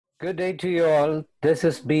Good day to you all. This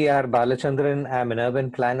is B.R. Balachandran. I'm an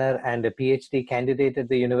urban planner and a PhD candidate at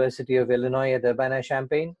the University of Illinois at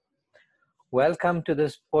Urbana-Champaign. Welcome to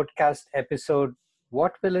this podcast episode,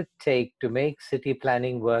 What Will It Take to Make City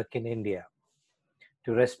Planning Work in India?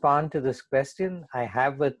 To respond to this question, I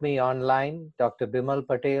have with me online Dr. Bimal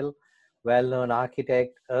Patel, well-known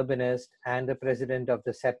architect, urbanist, and the president of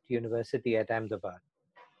the CEPT University at Ahmedabad.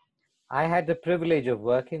 I had the privilege of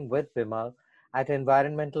working with Bimal at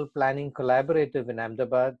Environmental Planning Collaborative in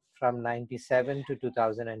Ahmedabad from 97 to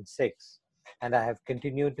 2006, and I have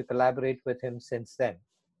continued to collaborate with him since then.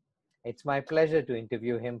 It's my pleasure to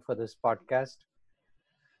interview him for this podcast.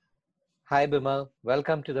 Hi, Bimal.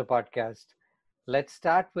 Welcome to the podcast. Let's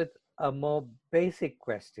start with a more basic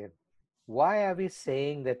question. Why are we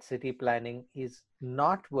saying that city planning is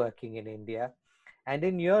not working in India? And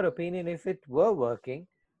in your opinion, if it were working,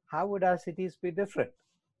 how would our cities be different?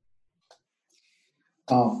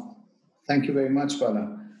 Uh, Thank you very much,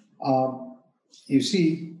 Bala. You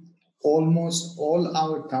see, almost all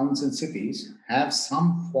our towns and cities have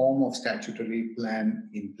some form of statutory plan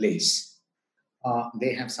in place.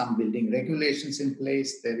 They have some building regulations in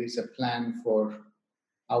place. There is a plan for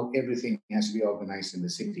how everything has to be organized in the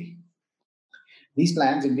city. These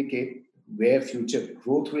plans indicate where future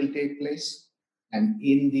growth will take place. And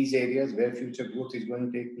in these areas where future growth is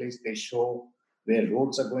going to take place, they show where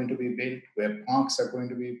roads are going to be built, where parks are going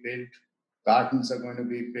to be built, gardens are going to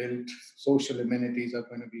be built, social amenities are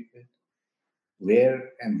going to be built, where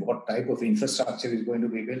and what type of infrastructure is going to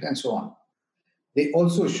be built, and so on. They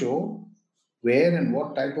also show where and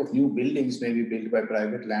what type of new buildings may be built by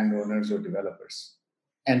private landowners or developers,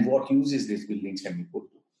 and what uses these buildings can be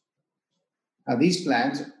put to. Now, these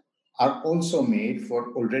plans are also made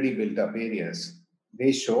for already built up areas.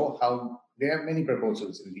 They show how there are many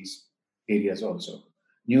proposals in these areas also.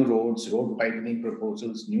 New roads, road widening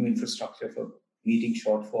proposals, new infrastructure for meeting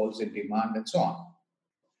shortfalls in demand, and so on.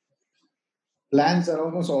 Plans are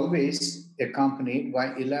almost always accompanied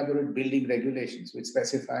by elaborate building regulations which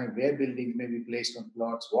specify where buildings may be placed on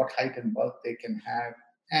plots, what height and bulk they can have,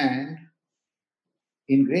 and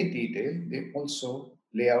in great detail, they also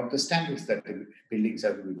lay out the standards that the buildings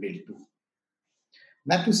are to be built to.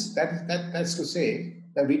 That's to say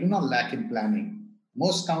that we do not lack in planning.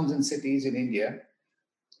 Most towns and cities in India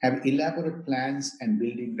have elaborate plans and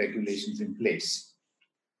building regulations in place.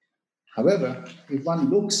 However, if one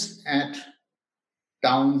looks at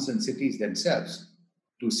towns and cities themselves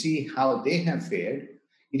to see how they have fared,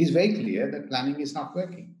 it is very clear that planning is not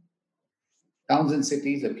working. Towns and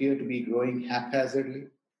cities appear to be growing haphazardly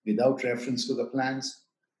without reference to the plans.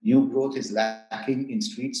 New growth is lacking in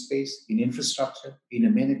street space, in infrastructure, in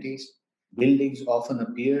amenities. Buildings often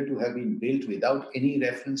appear to have been built without any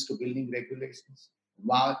reference to building regulations.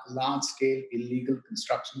 While large-scale illegal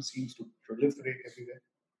construction seems to proliferate everywhere.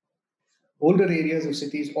 Older areas of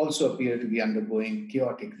cities also appear to be undergoing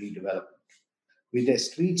chaotic redevelopment, with their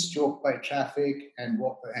streets choked by traffic and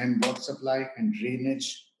water supply and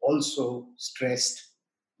drainage also stressed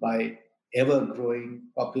by ever-growing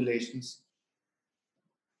populations.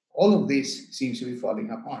 All of this seems to be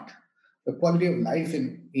falling apart. The quality of life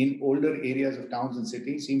in older areas of towns and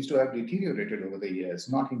cities seems to have deteriorated over the years,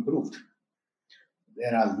 not improved.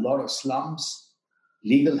 There are a lot of slums,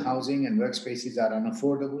 legal housing and workspaces are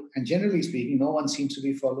unaffordable, and generally speaking, no one seems to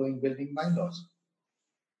be following building bylaws.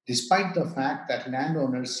 Despite the fact that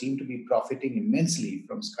landowners seem to be profiting immensely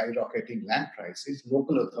from skyrocketing land prices,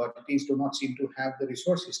 local authorities do not seem to have the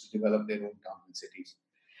resources to develop their own towns and cities.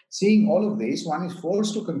 Seeing all of this, one is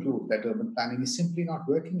forced to conclude that urban planning is simply not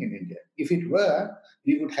working in India. If it were,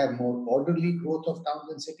 we would have more orderly growth of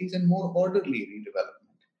towns and cities and more orderly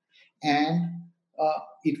redevelopment. And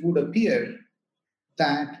it would appear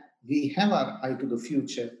that we have our eye to the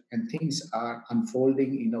future and things are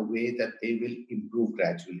unfolding in a way that they will improve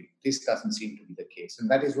gradually. This doesn't seem to be the case.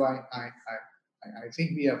 And that is why I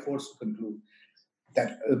think we are forced to conclude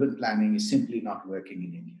that urban planning is simply not working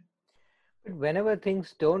in India. But whenever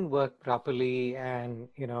things don't work properly and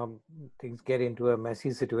things get into a messy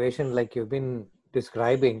situation like you've been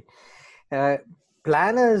describing, uh,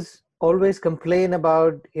 planners always complain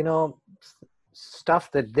about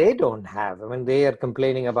stuff that they don't have. I mean, they are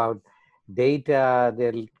complaining about data,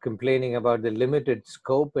 they're complaining about the limited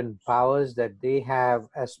scope and powers that they have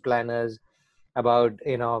as planners, about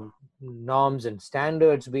norms and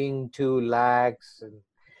standards being too lax,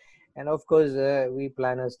 and of course, we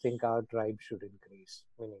planners think our tribe should increase,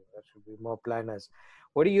 meaning there should be more planners.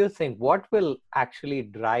 What do you think? What will actually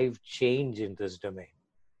drive change in this domain?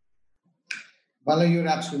 Bala, you're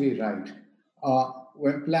absolutely right.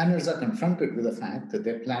 When planners are confronted with the fact that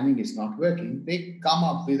their planning is not working, they come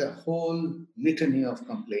up with a whole litany of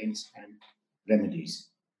complaints and remedies.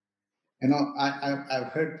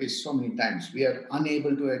 I've heard this so many times. We are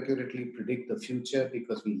unable to accurately predict the future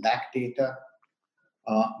because we lack data.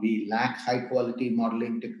 We lack high quality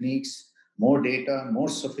modeling techniques. More data, more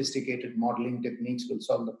sophisticated modeling techniques will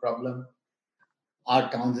solve the problem.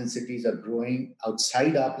 Our towns and cities are growing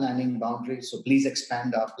outside our planning boundaries, so please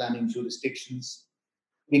expand our planning jurisdictions.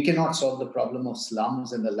 We cannot solve the problem of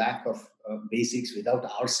slums and the lack of basics without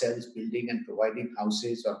ourselves building and providing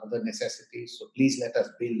houses or other necessities. So please let us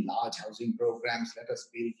build large housing programs, let us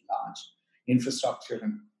build large infrastructure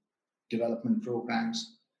and development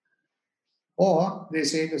programs. Or they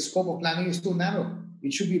say the scope of planning is too narrow.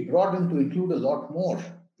 It should be broadened to include a lot more.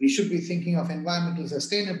 We should be thinking of environmental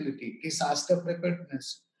sustainability, disaster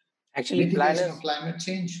preparedness, Actually, mitigation planners, of climate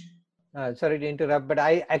change. sorry to interrupt, but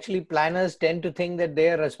I actually planners tend to think that they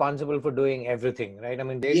are responsible for doing everything, right? I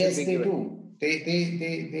mean, they should Yes, be they given. do.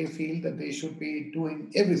 They feel that they should be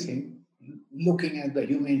doing everything, looking at the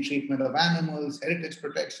humane treatment of animals, heritage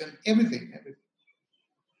protection, everything.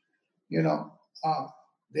 You know, uh,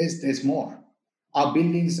 there's more. Our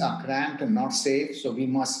buildings are cramped and not safe, so we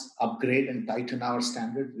must upgrade and tighten our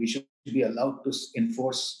standards. We should be allowed to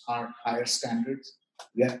enforce our higher standards.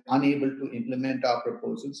 We are unable to implement our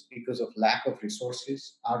proposals because of lack of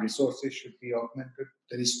resources. Our resources should be augmented.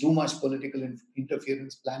 There is too much political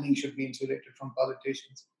interference. Planning should be insulated from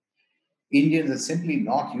politicians. Indians are simply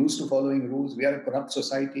not used to following rules. We are a corrupt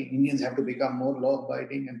society. Indians have to become more law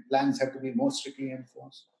abiding, and plans have to be more strictly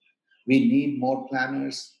enforced. We need more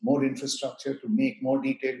planners, more infrastructure to make more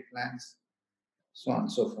detailed plans, so on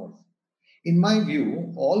and so forth. In my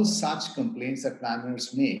view, all such complaints that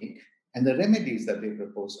planners make and the remedies that they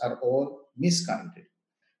propose are all misguided.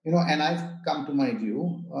 And I've come to my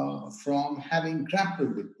view from having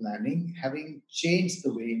grappled with planning, having changed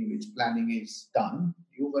the way in which planning is done.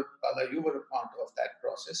 Bala, you were a part of that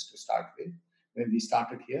process to start with when we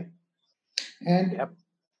started here, and Yep.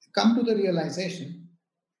 come to the realization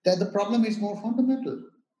that the problem is more fundamental.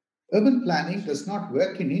 Urban planning does not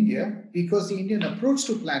work in India because the Indian approach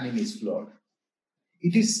to planning is flawed.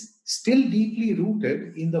 It is still deeply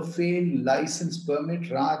rooted in the failed license permit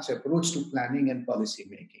Raj approach to planning and policy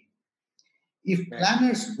making. If Right.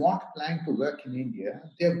 planners want planning to work in India,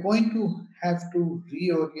 they're going to have to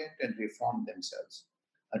reorient and reform themselves,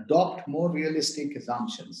 adopt more realistic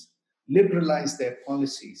assumptions, liberalize their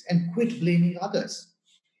policies, and quit blaming others.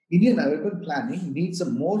 Indian urban planning needs a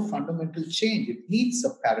more fundamental change. It needs a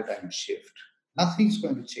paradigm shift. Nothing's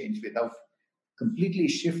going to change without completely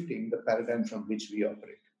shifting the paradigm from which we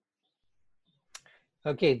operate.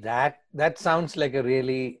 Okay, that sounds like a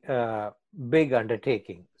really big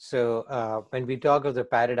undertaking. So when we talk of the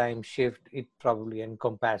paradigm shift, it probably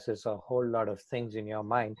encompasses a whole lot of things in your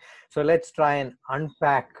mind. So let's try and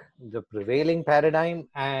unpack the prevailing paradigm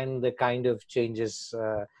and the kind of changes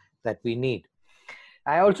that we need.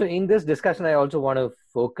 I also, in this discussion, I also want to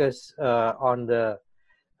focus on the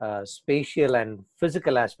spatial and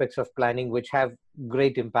physical aspects of planning, which have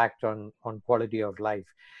great impact on quality of life.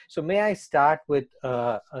 So may I start with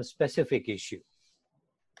a specific issue?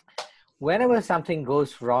 Whenever something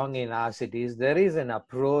goes wrong in our cities, there is an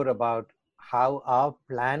uproar about how our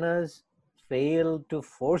planners fail to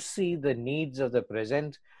foresee the needs of the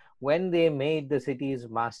present when they made the city's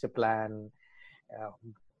master plan uh,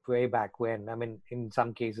 way back when. I mean, in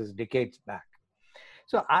some cases, decades back.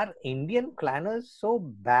 So are Indian planners so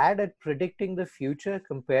bad at predicting the future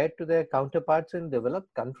compared to their counterparts in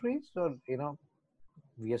developed countries? Or,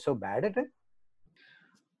 we are so bad at it?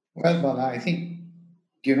 Well, Bala, I think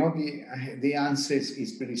the answer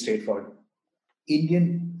is pretty straightforward.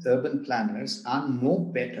 Indian urban planners are no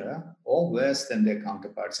better or worse than their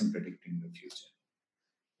counterparts in predicting the future.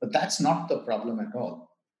 But that's not the problem at all.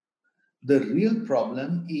 The real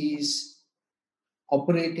problem is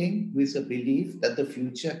operating with a belief that the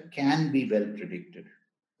future can be well predicted.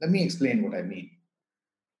 Let me explain what I mean.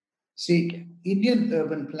 See, Indian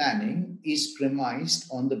urban planning is premised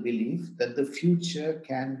on the belief that the future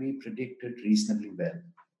can be predicted reasonably well.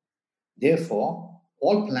 Therefore,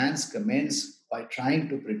 all plans commence by trying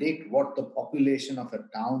to predict what the population of a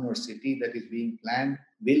town or city that is being planned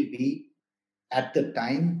will be at the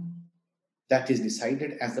time that is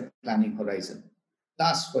decided as the planning horizon.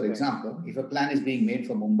 Thus, for Right. example, if a plan is being made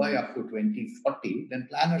for Mumbai up to 2040, then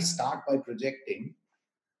planners start by projecting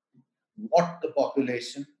what the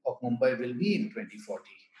population of Mumbai will be in 2040.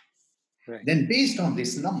 Right. Then, based on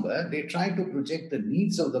this number, they try to project the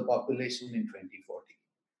needs of the population in 2040.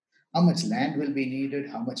 How much land will be needed,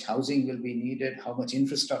 how much housing will be needed, how much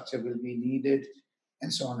infrastructure will be needed,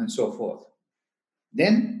 and so on and so forth.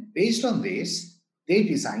 Then, based on this, they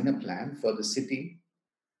design a plan for the city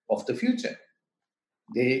of the future.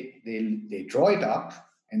 They draw it up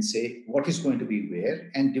and say what is going to be where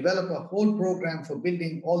and develop a whole program for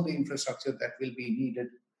building all the infrastructure that will be needed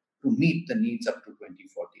to meet the needs up to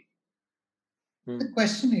 2040. The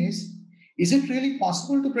question is it really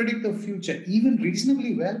possible to predict the future even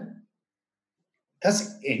reasonably well?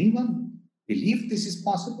 Does anyone believe this is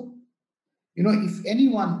possible? If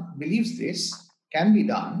anyone believes this can be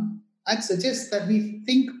done, I'd suggest that we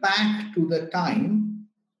think back to the time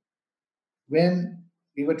when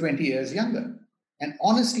we were 20 years younger and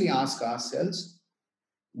honestly ask ourselves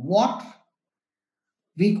what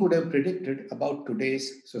we could have predicted about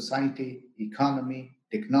today's society, economy,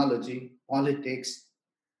 technology, politics.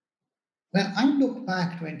 When I look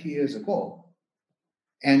back 20 years ago,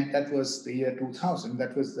 and that was the year 2000,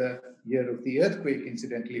 that was the year of the earthquake,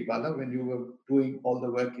 incidentally, Bala, when you were doing all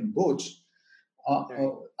the work in Bhuj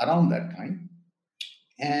around that time.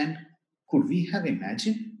 And could we have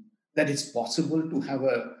imagined that it's possible to have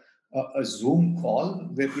a Zoom call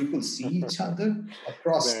where people see each other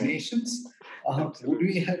across nations? Would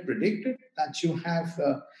we have predicted that you have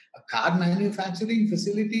a car manufacturing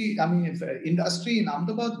facility, industry in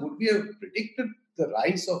Ahmedabad? Would we have predicted the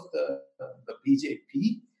rise of the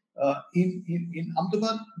BJP in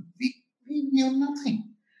Ahmedabad? We knew nothing.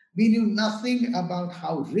 We knew nothing about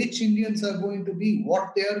how rich Indians are going to be,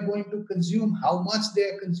 what they are going to consume, how much they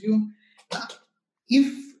are consumed. Now,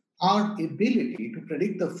 if our ability to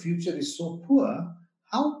predict the future is so poor,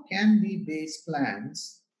 how can we base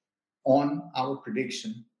plans on our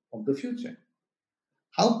prediction of the future?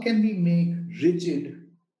 How can we make rigid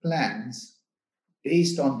plans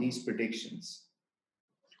based on these predictions?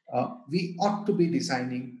 We ought to be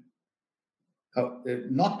designing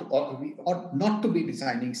we ought not to be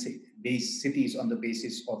designing base cities on the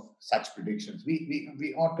basis of such predictions.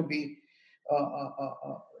 We ought to be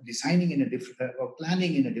designing in a different or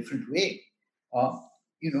planning in a different way.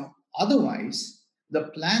 Otherwise, the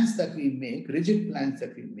plans that we make, rigid plans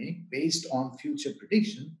that we make based on future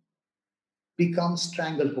prediction, become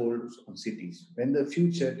strangleholds on cities when the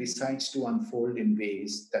future decides to unfold in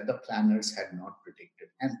ways that the planners had not predicted.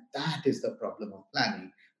 And that is the problem of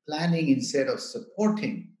planning. Planning, instead of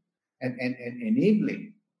supporting and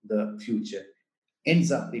enabling the future,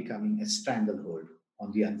 ends up becoming a stranglehold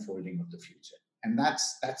on the unfolding of the future. And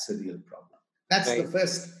that's a real problem. That's the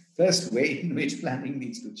first way in which planning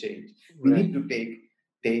needs to change. We need to take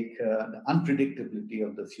the unpredictability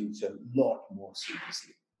of the future a lot more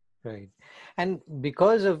seriously. Right. And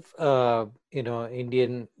because of,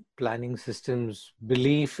 Indian planning systems'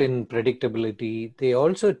 belief in predictability, they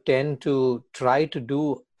also tend to try to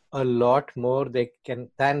do a lot more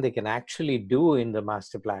than they can actually do in the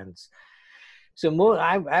master plans. So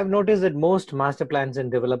I've noticed that most master plans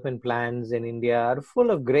and development plans in India are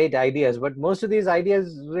full of great ideas, but most of these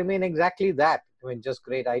ideas remain exactly that. I mean, just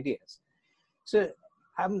great ideas. So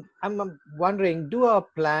I'm wondering, do our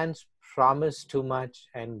plans promise too much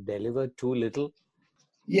and deliver too little?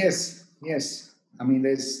 Yes. I mean,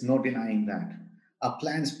 there's no denying that. Our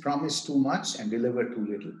plans promise too much and deliver too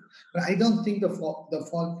little. But I don't think the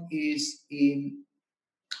fault is in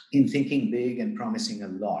thinking big and promising a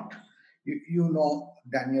lot. You know,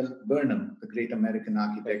 Daniel Burnham, the great American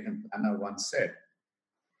architect and planner, once said,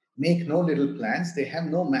 "Make no little plans, they have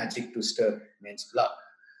no magic to stir men's blood."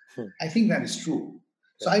 I think that is true.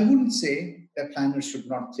 So I wouldn't say that planners should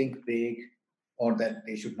not think big or that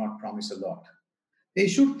they should not promise a lot. They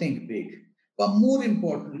should think big, but more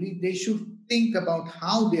importantly, they should think about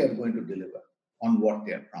how they are going to deliver on what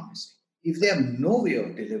they are promising. If they have no way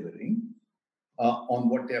of delivering on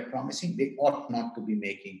what they are promising, they ought not to be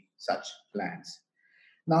making such plans.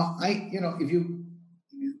 Now, if you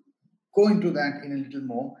go into that in a little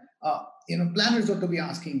more, planners ought to be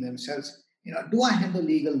asking themselves, do I have the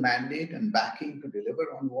legal mandate and backing to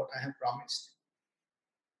deliver on what I have promised?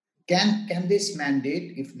 Can this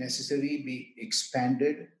mandate, if necessary, be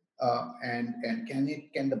expanded, and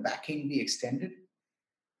can the backing be extended,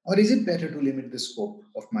 or is it better to limit the scope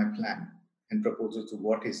of my plan and proposal to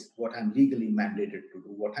what I'm legally mandated to do,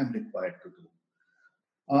 what I'm required to do?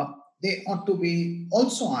 They ought to be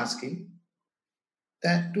also asking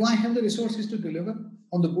that, do I have the resources to deliver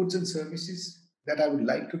on the goods and services that I would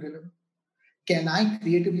like to deliver? Can I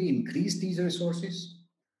creatively increase these resources?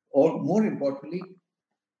 Or more importantly,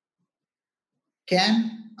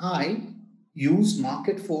 can I use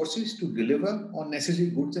market forces to deliver on necessary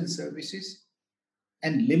goods and services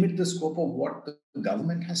and limit the scope of what the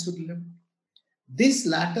government has to deliver? This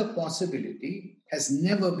latter possibility has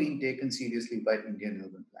never been taken seriously by Indian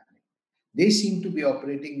urban planning. They seem to be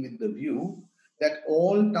operating with the view that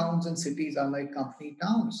all towns and cities are like company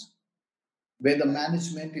towns, where the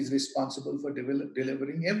management is responsible for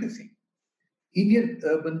delivering everything. Indian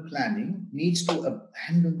urban planning needs to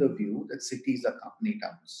abandon the view that cities are company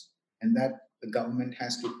towns and that the government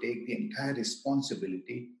has to take the entire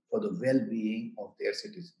responsibility for the well being of their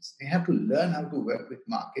citizens. They have to learn how to work with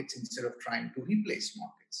markets instead of trying to replace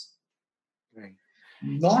markets. Right.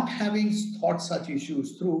 Not having thought such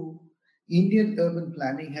issues through, Indian urban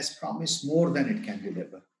planning has promised more than it can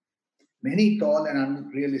deliver. Many tall and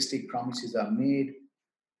unrealistic promises are made,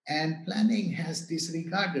 and planning has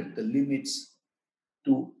disregarded the limits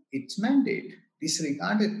to its mandate,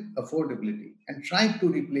 disregarded affordability, and tried to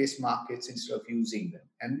replace markets instead of using them,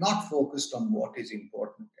 and not focused on what is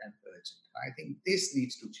important and urgent. I think this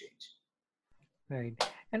needs to change. Right.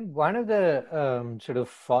 And one of the sort of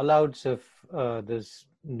fallouts of this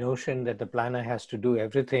notion that the planner has to do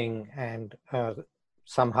everything and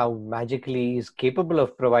somehow magically is capable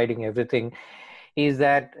of providing everything is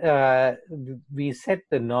that we set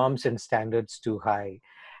the norms and standards too high.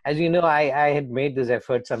 As you know, I had made this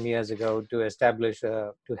effort some years ago to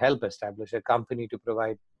help establish a company to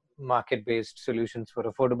provide market-based solutions for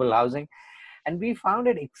affordable housing. And we found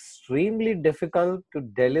it extremely difficult to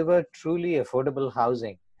deliver truly affordable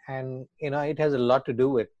housing. And, it has a lot to do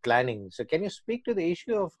with planning. So can you speak to the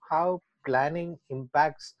issue of how planning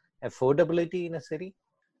impacts affordability in a city?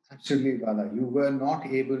 Absolutely, Bala. You were not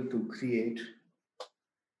able to create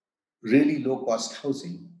really low cost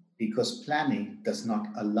housing because planning does not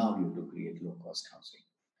allow you to create low cost housing.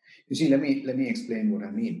 You see, let me explain what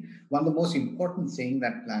I mean. One of the most important thing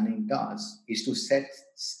that planning does is to set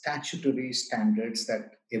statutory standards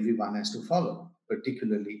that everyone has to follow,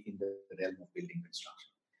 particularly in the realm of building construction.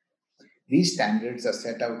 These standards are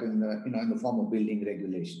set out in the form of building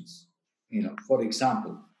regulations. For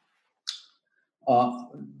example, uh,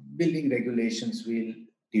 building regulations will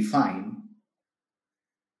define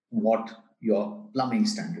what your plumbing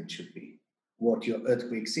standard should be, what your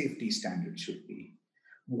earthquake safety standard should be,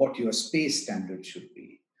 what your space standard should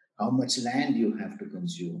be, how much land you have to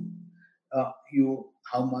consume,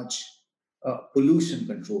 how much pollution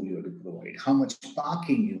control you have to provide, how much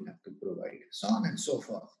parking you have to provide, so on and so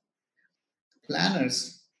forth.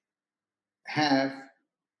 Planners have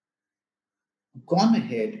gone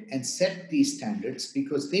ahead and set these standards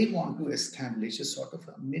because they want to establish a sort of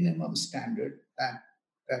a minimum standard that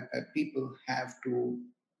people have to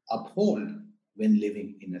uphold when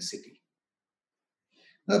living in a city.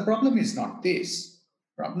 Now, the problem is not this.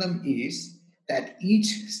 Problem is that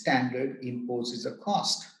each standard imposes a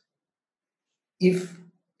cost. If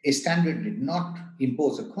a standard did not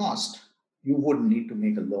impose a cost, you wouldn't need to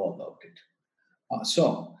make a law about it.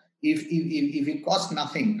 So, if it costs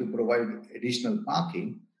nothing to provide additional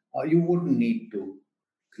parking, you wouldn't need to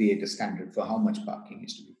create a standard for how much parking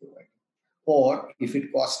is to be provided. Or if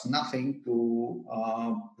it costs nothing to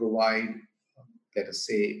provide, let us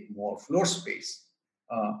say, more floor space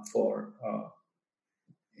for a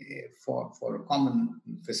common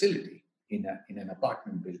facility in an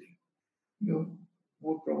apartment building, you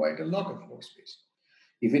would provide a lot of floor space.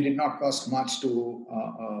 If it did not cost much to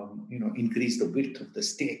increase the width of the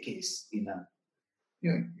staircase in a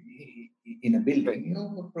building,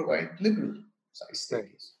 would provide liberal size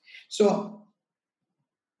staircase. So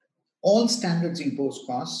all standards impose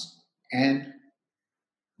costs, and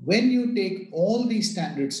when you take all these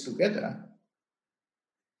standards together,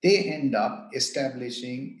 they end up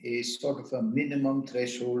establishing a sort of a minimum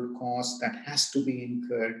threshold cost that has to be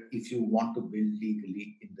incurred if you want to build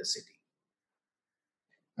legally in the city.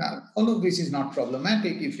 Now, all of this is not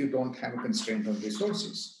problematic if you don't have a constraint on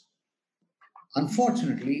resources.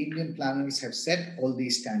 Unfortunately, Indian planners have set all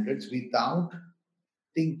these standards without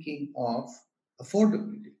thinking of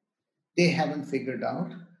affordability. They haven't figured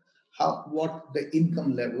out what the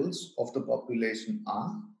income levels of the population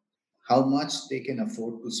are, how much they can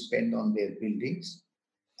afford to spend on their buildings,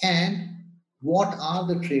 and what are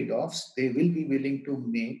the trade-offs they will be willing to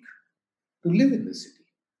make to live in the city.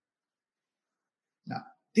 Now,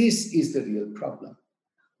 this is the real problem.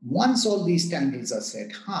 Once all these standards are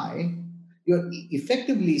set high, you're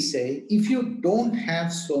effectively saying, if you don't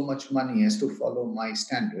have so much money as to follow my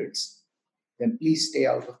standards, then please stay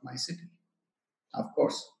out of my city. Of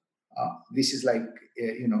course, this is like,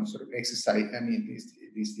 sort of exercise. I mean,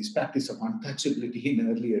 this practice of untouchability in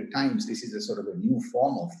earlier times, this is a sort of a new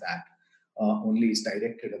form of that, only is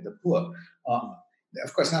directed at the poor.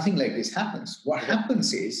 Of course, nothing like this happens. What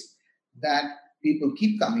happens is that people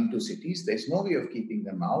keep coming to cities. There's no way of keeping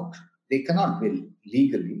them out. They cannot build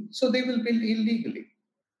legally, so they will build illegally.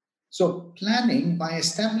 So planning, by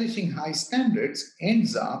establishing high standards,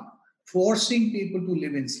 ends up forcing people to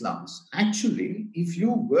live in slums. Actually, if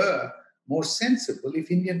you were more sensible,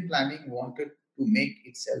 if Indian planning wanted to make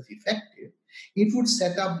itself effective, it would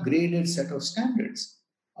set up graded set of standards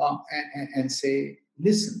and say,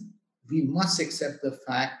 listen, we must accept the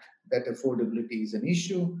fact that affordability is an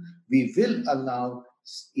issue. We will allow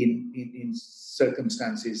in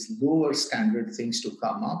circumstances lower standard things to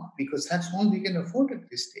come up because that's all we can afford at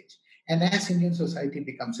this stage. And as Indian society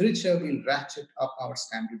becomes richer, we'll ratchet up our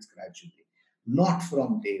standards gradually, not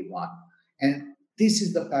from day one. And this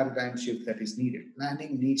is the paradigm shift that is needed.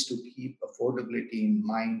 Planning needs to keep affordability in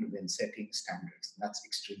mind when setting standards. That's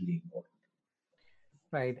extremely important.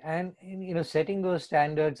 Right. And setting those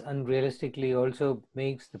standards unrealistically also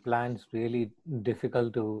makes the plans really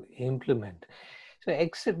difficult to implement. So,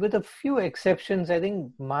 except with a few exceptions, I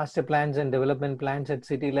think master plans and development plans at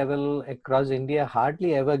city level across India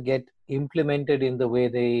hardly ever get implemented in the way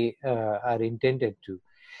they are intended to.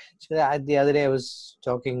 So, the other day I was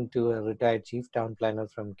talking to a retired chief town planner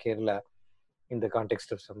from Kerala in the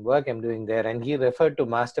context of some work I'm doing there, and he referred to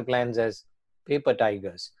master plans as paper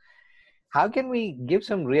tigers. How can we give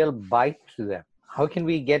some real bite to them? How can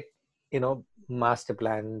we get, master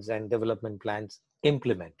plans and development plans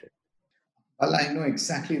implemented? Well, I know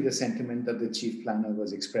exactly the sentiment that the chief planner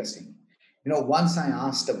was expressing. Once I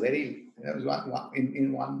asked a very, there was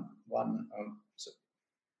in one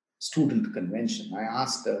student convention, I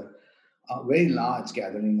asked a very large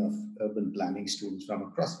gathering of urban planning students from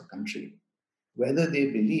across the country whether they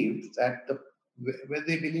believed that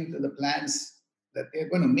the plans that they're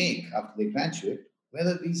going to make after they graduate,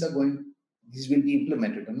 whether these will be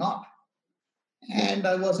implemented or not. And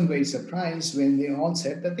I wasn't very surprised when they all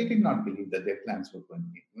said that they did not believe that their plans were going to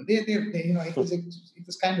be. It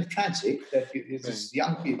was kind of tragic that it's just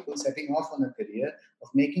young people setting off on a career of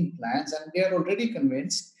making plans, and they are already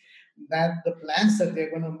convinced that the plans that they're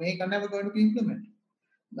going to make are never going to be implemented.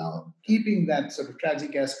 Now, keeping that sort of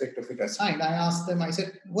tragic aspect of it aside, I asked them, I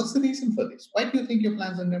said, what's the reason for this? Why do you think your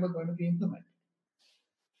plans are never going to be implemented?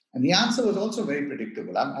 And the answer was also very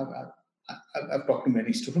predictable. I've talked to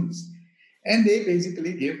many students, and they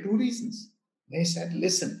basically gave two reasons. They said,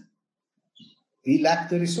 listen, we lack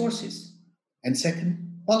the resources. And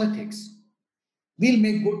second, politics. We'll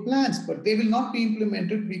make good plans, but they will not be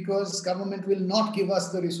implemented because government will not give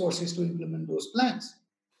us the resources to implement those plans.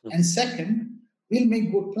 And second, we'll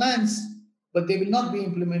make good plans, but they will not be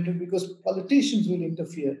implemented because politicians will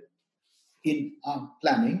interfere in our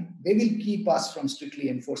planning. They will keep us from strictly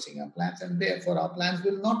enforcing our plans, and therefore our plans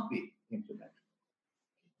will not be implemented.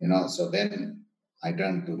 So then I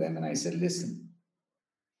turned to them and I said, listen,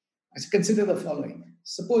 I said, consider the following.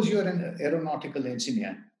 Suppose you're an aeronautical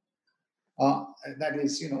engineer, that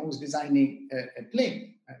is, who's designing a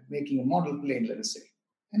plane, making a model plane, let us say.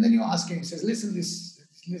 And then you ask him, he says, listen,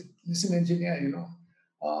 engineer,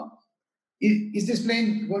 is this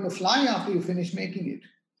plane going to fly after you finish making it?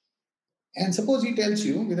 And suppose he tells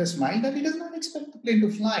you with a smile that he does not expect the plane to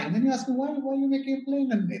fly. And then you ask him, why are you making a plane?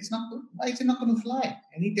 And why is it not going to fly?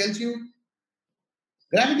 And he tells you,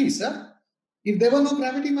 gravity, sir. If there were no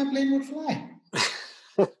gravity, my plane would fly.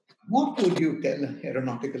 What would you tell an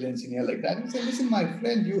aeronautical engineer like that? You say, listen, my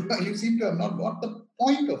friend, you seem to have not got the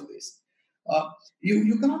point of this.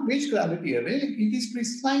 You cannot wish gravity away. It is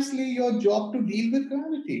precisely your job to deal with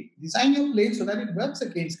gravity. Design your plane so that it works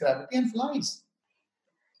against gravity and flies.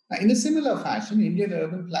 Now, in a similar fashion, Indian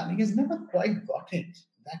urban planning has never quite got it.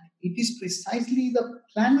 That it is precisely the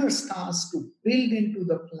planner's task to build into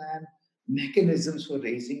the plan mechanisms for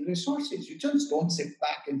raising resources. You just don't sit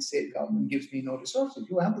back and say, government gives me no resources.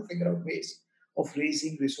 You have to figure out ways of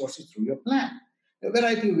raising resources through your plan. There are a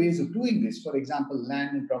variety of ways of doing this. For example,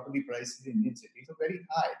 land and property prices in Indian cities are very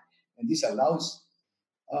high. And this allows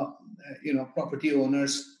property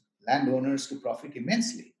owners, landowners to profit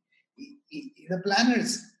immensely. The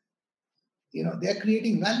planners, they are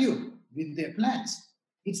creating value with their plans.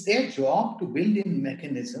 It's their job to build in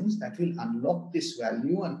mechanisms that will unlock this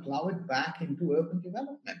value and plow it back into urban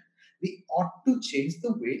development. We ought to change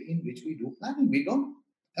the way in which we do planning. We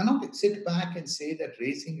cannot sit back and say that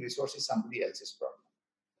raising resources is somebody else's problem.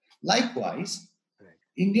 Likewise,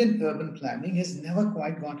 Indian urban planning has never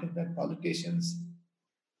quite got it that politicians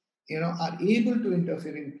are able to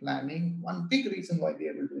interfere in planning. One big reason why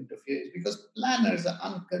they're able to interfere is because planners are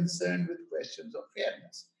unconcerned with questions of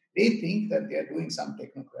fairness. They think that they are doing some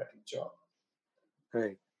technocratic job.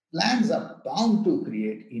 Right. Plans are bound to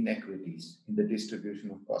create inequities in the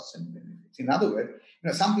distribution of costs and benefits. In other words,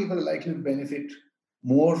 some people are likely to benefit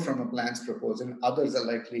more from a plan's proposal, others are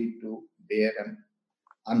likely to bear an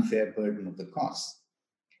unfair burden of the cost.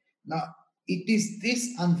 Now, it is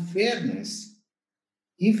this unfairness,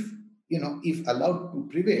 if if allowed to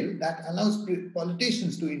prevail, that allows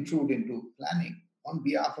politicians to intrude into planning on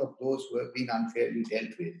behalf of those who have been unfairly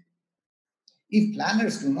dealt with. If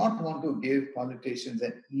planners do not want to give politicians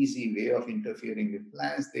an easy way of interfering with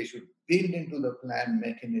plans, they should build into the plan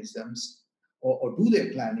mechanisms, or do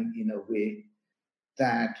their planning in a way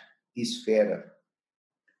that is fairer,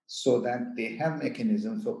 so that they have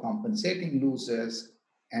mechanisms for compensating losers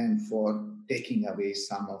and for taking away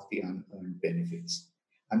some of the unearned benefits.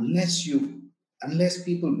 Unless unless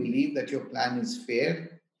people believe that your plan is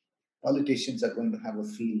fair, politicians are going to have a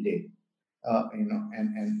field day,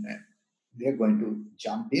 and they're going to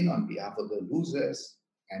jump in on behalf of the losers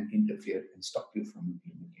and interfere and stop you from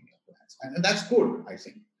implementing your plans. And that's good, I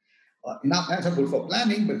think. Now, plans are good for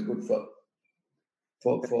planning, but it's good for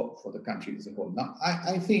the country as a whole. Now,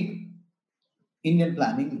 I think Indian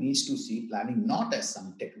planning needs to see planning not as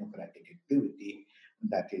some technocratic activity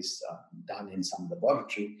that is done in some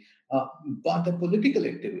laboratory, but a political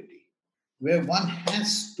activity where one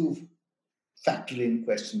has to factor in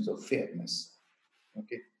questions of fairness.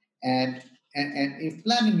 Okay, and if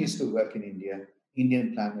planning is to work in India,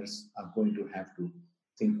 Indian planners are going to have to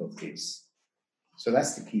think of this. So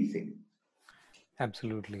that's the key thing.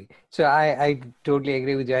 Absolutely. So I totally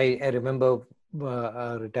agree with you. I remember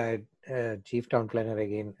a retired chief town planner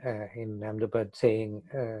again in Ahmedabad saying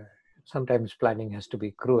sometimes planning has to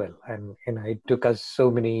be cruel, and it took us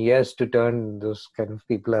so many years to turn those kind of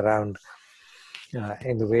people around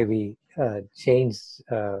in the way we changed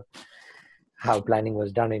how planning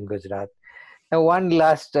was done in Gujarat. Now, one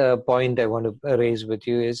last point I want to raise with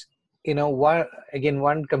you is,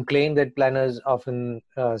 one complaint that planners often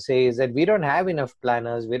say is that we don't have enough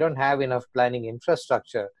planners, we don't have enough planning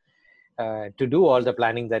infrastructure to do all the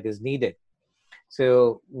planning that is needed.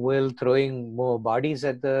 So will throwing more bodies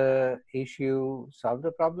at the issue solve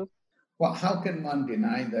the problem? Well, how can one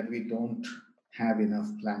deny that we don't have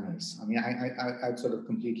enough planners? I mean, I sort of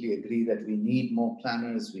completely agree that we need more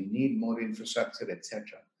planners, we need more infrastructure,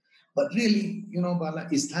 etc. But really, Bala,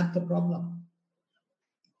 is that the problem?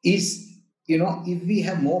 If we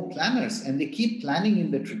have more planners and they keep planning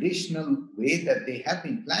in the traditional way that they have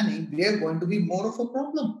been planning, they are going to be more of a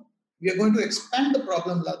problem. We are going to expand the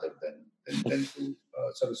problem rather than to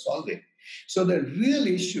sort of solve it. So the real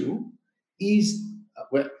issue is,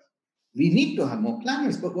 we need to have more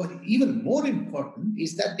planners, but what even more important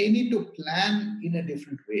is that they need to plan in a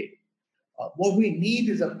different way. What we need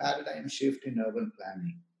is a paradigm shift in urban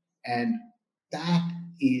planning, and that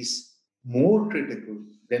is more critical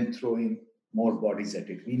than throwing more bodies at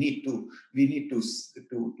it. We need to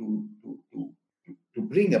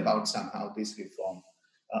bring about somehow this reform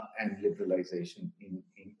and liberalization in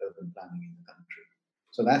urban planning in the country.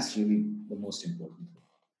 So that's really the most important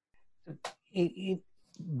thing.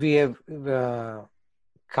 We have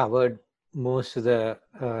covered most of the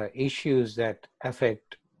issues that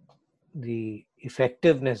affect the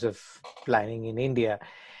effectiveness of planning in India.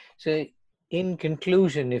 So in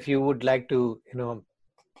conclusion, if you would like to,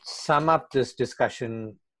 sum up this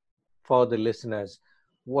discussion for the listeners,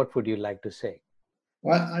 what would you like to say?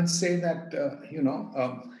 Well, I'd say that,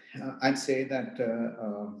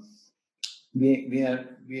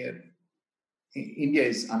 India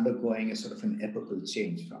is undergoing a sort of an epochal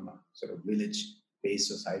change from a sort of village-based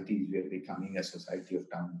society. We are becoming a society of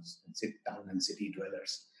town and city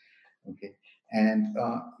dwellers. Okay, and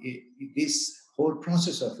this whole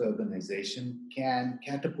process of urbanization can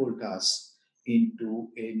catapult us into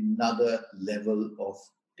another level of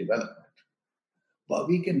development. But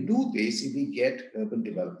we can do this if we get urban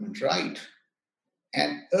development right.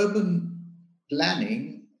 And urban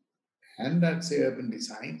planning and I'd say urban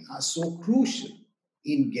design are so crucial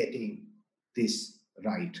in getting this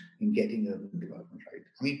right, in getting urban development right.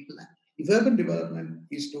 I mean, if urban development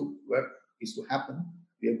is to work, is to happen,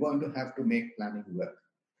 we are going to have to make planning work.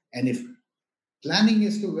 And if planning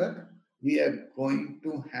is to work, we are going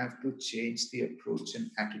to have to change the approach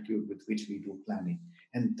and attitude with which we do planning.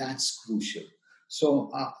 And that's crucial.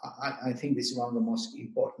 So I think this is one of the most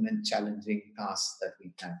important and challenging tasks that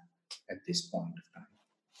we have at this point of time.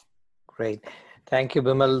 Great. Thank you,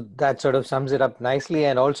 Bimal. That sort of sums it up nicely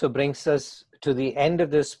and also brings us to the end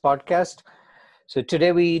of this podcast. So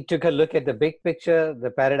today we took a look at the big picture,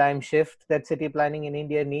 the paradigm shift that city planning in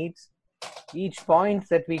India needs. Each point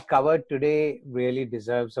that we covered today really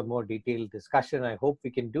deserves a more detailed discussion. I hope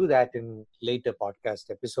we can do that in later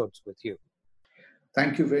podcast episodes with you.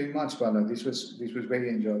 Thank you very much, Bala. This was very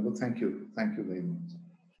enjoyable. Thank you very much.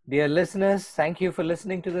 Dear listeners, thank you for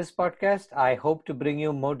listening to this podcast. I hope to bring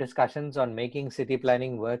you more discussions on making city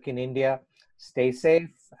planning work in India. Stay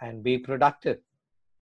safe and be productive.